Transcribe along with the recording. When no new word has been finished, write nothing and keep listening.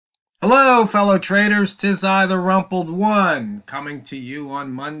Hello, fellow traders. 'Tis I, the Rumpled One, coming to you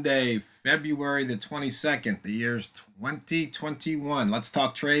on Monday, February the 22nd. The year's 2021. Let's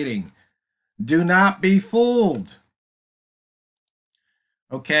talk trading. Do not be fooled.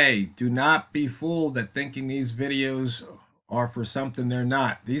 Okay, do not be fooled at thinking these videos are for something they're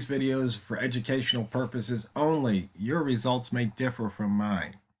not. These videos are for educational purposes only. Your results may differ from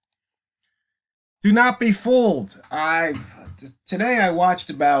mine. Do not be fooled. Today I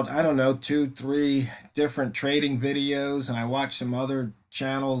watched about, I don't know, 2-3 different trading videos, and I watched some other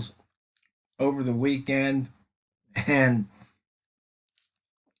channels over the weekend, and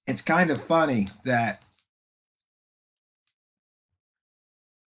it's kind of funny that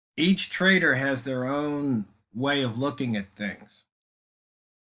each trader has their own way of looking at things.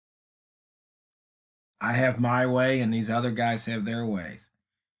 I have my way, and these other guys have their ways.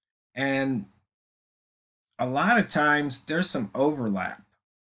 And a lot of times there's some overlap.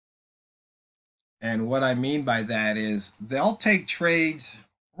 And what I mean by that is they'll take trades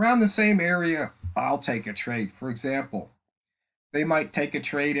around the same area I'll take a trade. For example, they might take a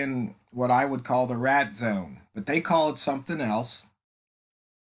trade in what I would call the rat zone, but they call it something else.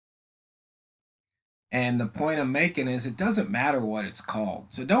 And the point I'm making is it doesn't matter what it's called.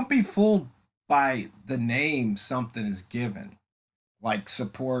 So don't be fooled by the name something is given, like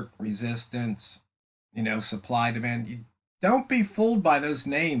support, resistance, supply, demand. Don't be fooled by those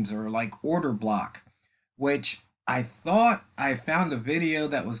names, or like order block, which I thought I found a video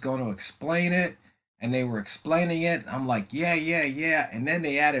that was going to explain it, and they were explaining it. I'm like, yeah. And then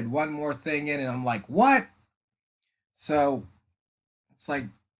they added one more thing in, and I'm like, what? So it's like,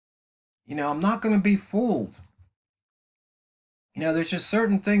 I'm not going to be fooled. There's just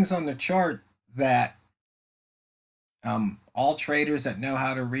certain things on the chart that all traders that know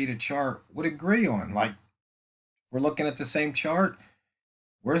how to read a chart would agree on. Like, we're looking at the same chart.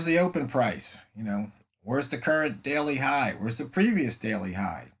 Where's the open price? Where's the current daily high? Where's the previous daily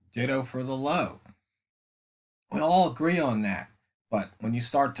high? Ditto for the low. We'll all agree on that. But when you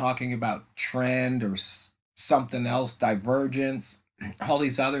start talking about trend or something else, divergence, all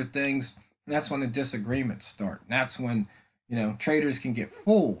these other things, that's when the disagreements start. And that's when, traders can get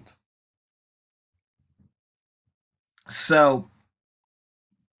fooled. So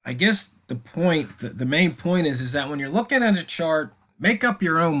I guess the main point is that when you're looking at a chart, make up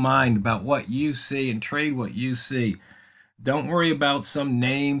your own mind about what you see and trade what you see. Don't worry about some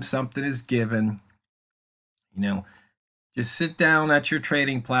name something is given. Just sit down at your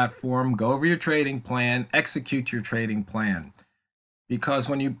trading platform, go over your trading plan, execute your trading plan. Because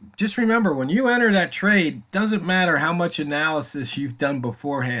when you enter that trade, doesn't matter how much analysis you've done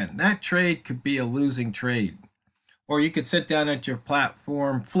beforehand. That trade could be a losing trade. Or you could sit down at your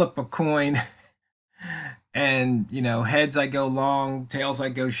platform, flip a coin, and, heads I go long, tails I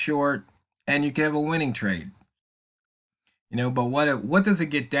go short, and you can have a winning trade. But what does it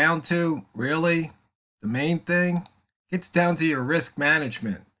get down to, really? The main thing gets down to your risk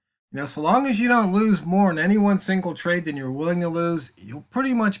management. So long as you don't lose more in any one single trade than you're willing to lose, you'll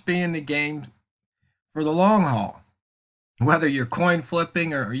pretty much be in the game for the long haul. Whether you're coin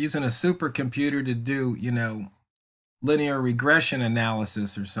flipping or using a supercomputer to do, linear regression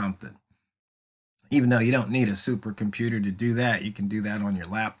analysis or something. Even though you don't need a supercomputer to do that, you can do that on your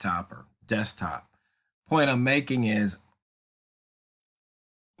laptop or desktop. Point I'm making is,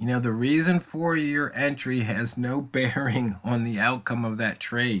 the reason for your entry has no bearing on the outcome of that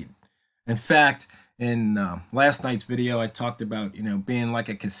trade. In fact, in last night's video, I talked about, being like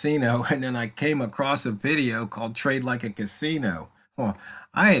a casino, and then I came across a video called Trade Like a Casino. Well,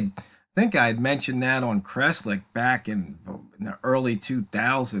 I think I had mentioned that on Kreslik back in the early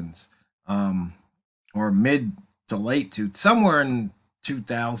 2000s, or mid to late somewhere in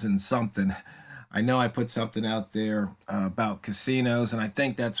 2000 something. I know I put something out there about casinos, and I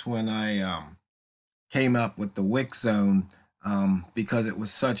think that's when I came up with the wick zone, because it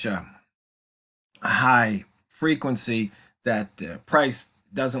was such a high frequency that the price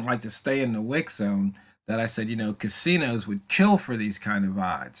doesn't like to stay in the wick zone, that I said, casinos would kill for these kind of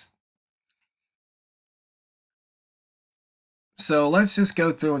odds. So let's just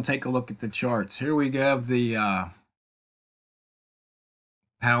go through and take a look at the charts. Here we have the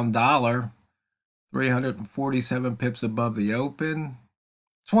pound dollar, 347 pips above the open,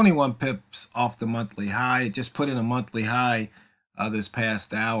 21 pips off the monthly high. It just put in a monthly high this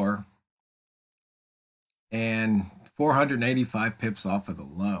past hour, and 485 pips off of the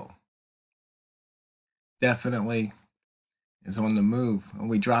low. Definitely is on the move. When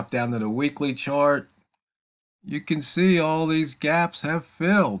we drop down to the weekly chart, you can see all these gaps have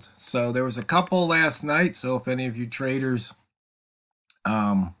filled. So there was a couple last night. So if any of you traders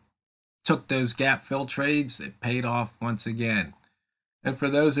took those gap fill trades, it paid off once again. And for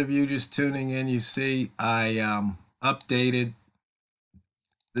those of you just tuning in, you see I updated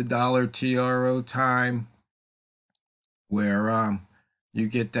the dollar TRO time where you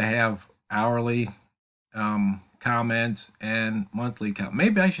get to have hourly comments and monthly comments.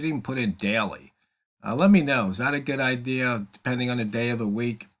 Maybe I should even put in daily. Let me know. Is that a good idea? Depending on the day of the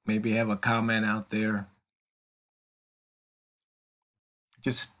week, maybe have a comment out there.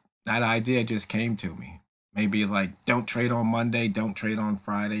 Just that idea just came to me. Maybe like don't trade on Monday, don't trade on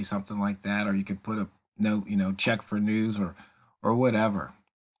Friday, something like that. Or you could put a note, check for news or whatever.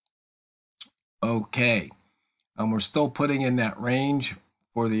 Okay. We're still putting in that range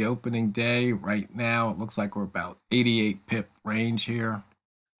for the opening day. Right now, it looks like we're about 88 pip range here.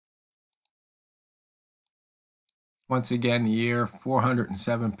 Once again, the year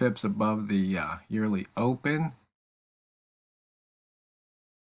 407 pips above the yearly open.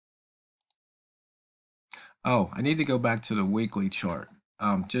 Oh, I need to go back to the weekly chart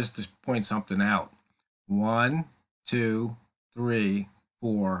just to point something out. 1, 2, 3,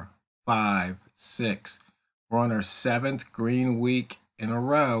 4, 5, 6. We're on our 7th green week in a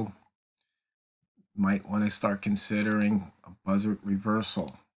row. Might want to start considering a buzzard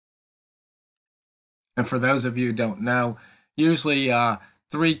reversal. And for those of you who don't know, usually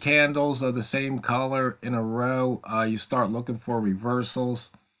 3 candles of the same color in a row, you start looking for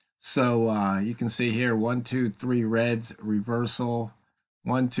reversals. So you can see here 1, 2, 3 reds, reversal.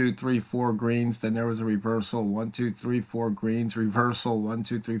 1, 2, 3, 4 greens, then there was a reversal. 1, 2, 3, 4 greens, reversal. 1,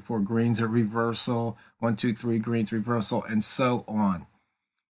 2, 3, 4 greens, a reversal. 1, 2, 3 greens, reversal, and so on.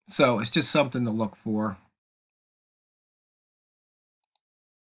 So it's just something to look for.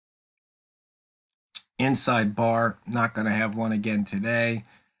 Inside bar, not going to have one again today.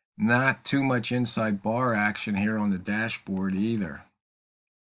 Not too much inside bar action here on the dashboard either.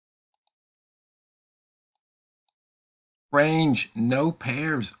 Range, no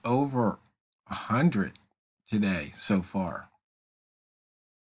pairs over 100 today so far.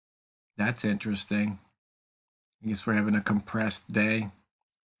 That's interesting. I guess we're having a compressed day,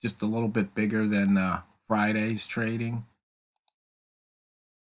 just a little bit bigger than Friday's trading.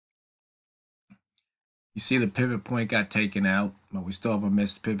 You see the pivot point got taken out, but we still have a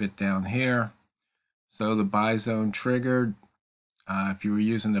missed pivot down here. So the buy zone triggered. If you were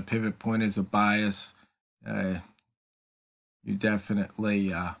using the pivot point as a bias, you definitely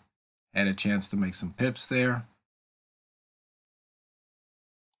had a chance to make some pips there.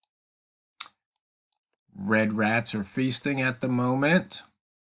 Red rats are feasting at the moment.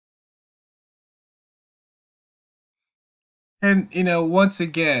 And, once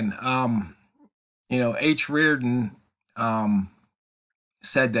again, H. Reardon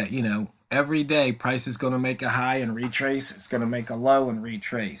said that, every day price is going to make a high and retrace. It's going to make a low and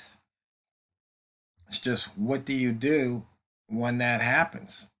retrace. It's just, what do you do when that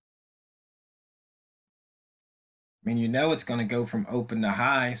happens? I mean, it's going to go from open to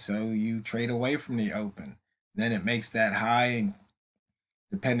high, so you trade away from the open. Then it makes that high, and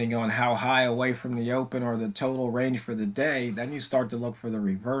depending on how high away from the open or the total range for the day, then you start to look for the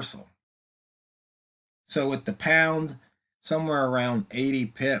reversal. So with the pound, somewhere around 80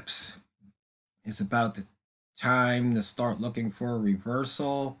 pips is about the time to start looking for a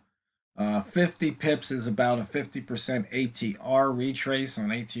reversal. 50 pips is about a 50% ATR retrace on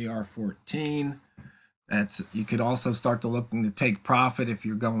ATR 14. You could also start to looking to take profit if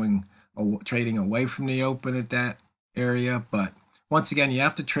you're going trading away from the open at that area. But once again, you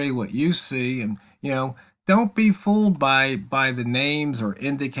have to trade what you see, and don't be fooled by the names or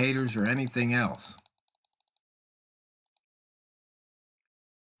indicators or anything else.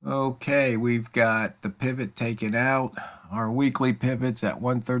 Okay, we've got the pivot taken out. Our weekly pivot's at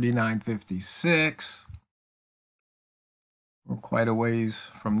 139.56. We're quite a ways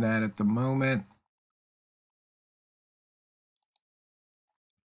from that at the moment.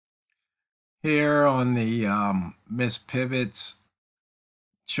 Here on the missed pivots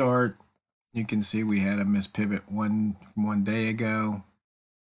chart, you can see we had a missed pivot one day ago.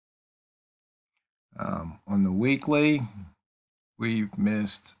 On the weekly, we've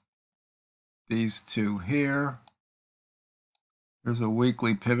missed these two here. There's a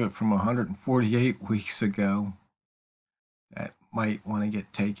weekly pivot from 148 weeks ago that might want to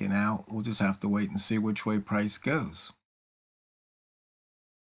get taken out. We'll just have to wait and see which way price goes.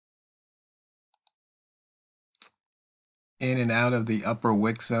 In and out of the upper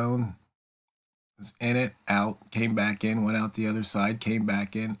wick zone. Was in it, out, came back in, went out the other side, came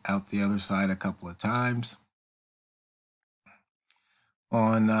back in, out the other side a couple of times.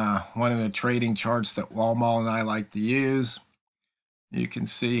 On one of the trading charts that Walmall and I like to use, You can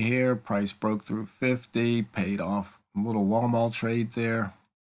see here, price broke through 50, paid off a little Walmart trade there.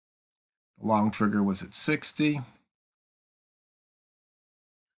 The long trigger was at 60.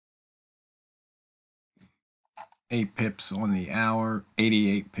 Eight pips on the hour,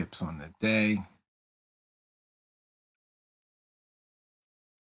 88 pips on the day.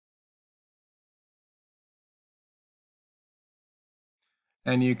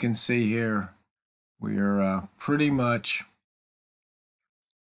 And you can see here, we're pretty much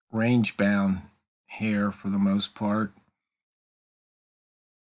range bound here for the most part.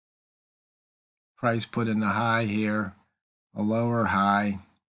 Price put in the high here, a lower high.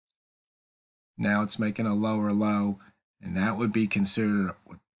 Now it's making a lower low, and that would be considered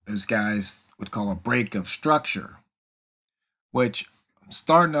what those guys would call a break of structure, which I'm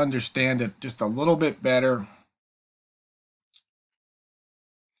starting to understand it just a little bit better.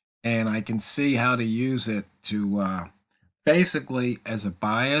 And I can see how to use it to basically as a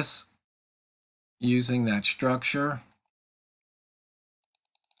bias using that structure.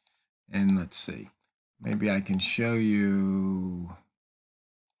 And let's see, maybe I can show you.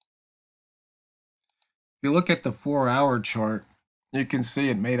 If you look at the 4-hour chart, you can see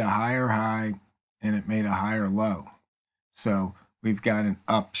it made a higher high and it made a higher low. So we've got an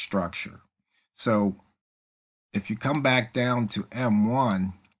up structure. So if you come back down to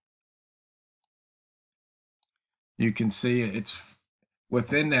M1, you can see it's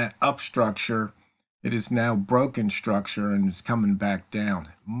within that up structure. It is now broken structure and it's coming back down.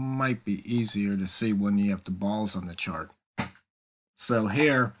 It might be easier to see when you have the balls on the chart. So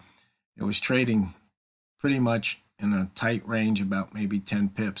here it was trading pretty much in a tight range, about maybe 10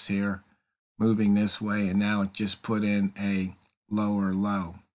 pips here, moving this way, and now it just put in a lower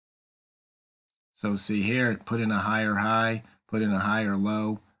low. So see here, it put in a higher high, put in a higher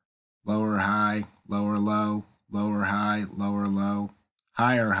low, lower high, lower low, lower high, lower low,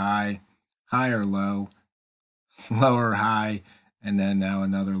 higher low, lower high, and then now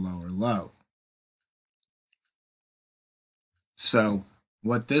another lower low. So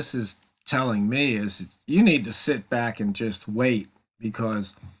what this is telling me is you need to sit back and just wait,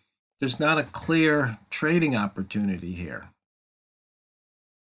 because there's not a clear trading opportunity here.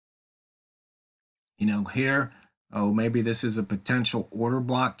 You know, here, oh, maybe this is a potential order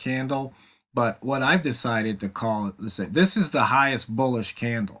block candle, but what I've decided to call it, this is the highest bullish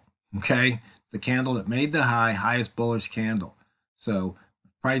candle, okay? The candle that made the high, highest bullish candle. So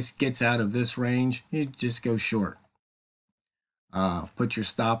price gets out of this range, you just go short. Put your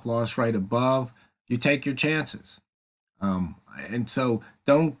stop loss right above. You take your chances. And so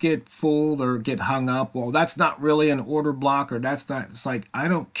don't get fooled or get hung up. Well, that's not really an order block, or that's not. It's like, I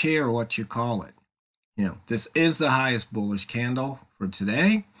don't care what you call it. You know, this is the highest bullish candle for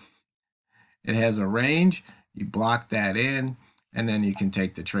today. It has a range. You block that in, and then you can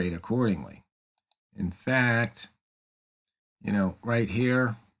take the trade accordingly. In fact, you know, right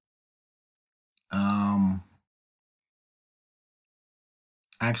here,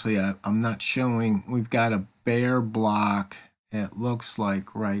 actually, I'm not showing. We've got a bear block. It looks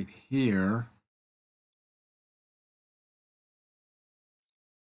like right here.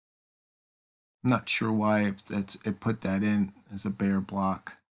 I'm not sure why it put that in as a bear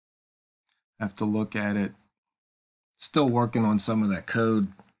block. I have to look at it. Still working on some of that code.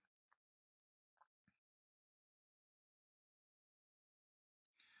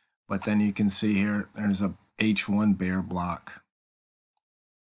 But then you can see here, there's a H1 bear block.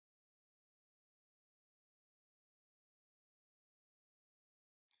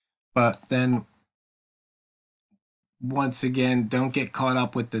 But then, once again, don't get caught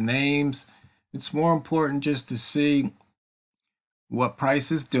up with the names. It's more important just to see what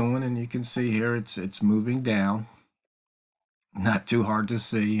price is doing, and you can see here it's moving down. Not too hard to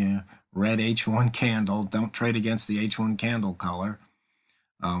see. Red H1 candle. Don't trade against the H1 candle color.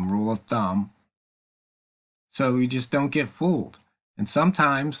 Rule of thumb. So you just don't get fooled. And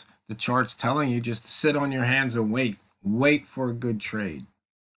sometimes the chart's telling you just sit on your hands and wait. Wait for a good trade.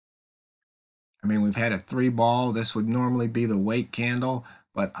 I mean, we've had a 3-ball. This would normally be the wait candle,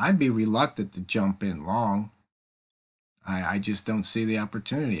 but I'd be reluctant to jump in long. I just don't see the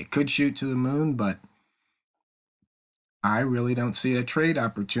opportunity. It could shoot to the moon, but I really don't see a trade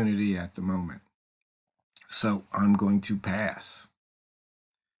opportunity at the moment. So I'm going to pass.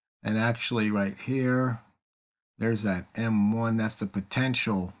 And actually right here, there's that M1. That's the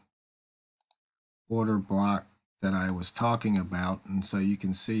potential order block that I was talking about. And so you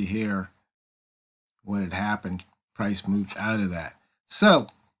can see here what had happened. Price moved out of that. So,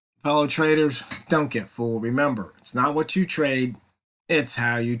 fellow traders, don't get fooled. Remember, it's not what you trade, it's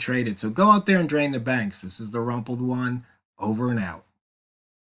how you trade it. So go out there and drain the banks. This is the Rumpled One, over and out.